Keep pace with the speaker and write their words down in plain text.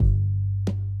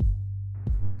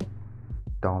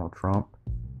Donald Trump,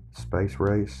 space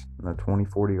race, and the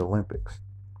 2040 Olympics.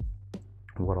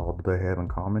 What all do they have in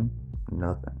common?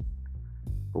 Nothing.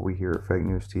 But we here at Fake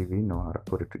News TV know how to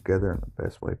put it together in the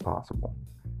best way possible.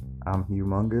 I'm Hugh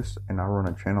Mungous, and I run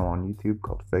a channel on YouTube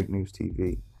called Fake News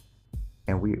TV,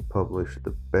 and we publish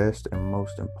the best and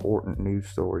most important news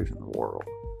stories in the world.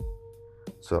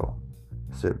 So,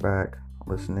 sit back,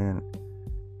 listen in,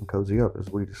 and cozy up as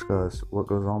we discuss what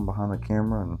goes on behind the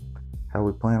camera and how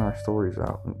we plan our stories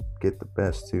out and get the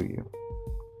best to you.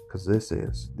 Because this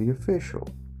is the official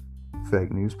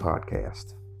Fake News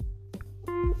Podcast.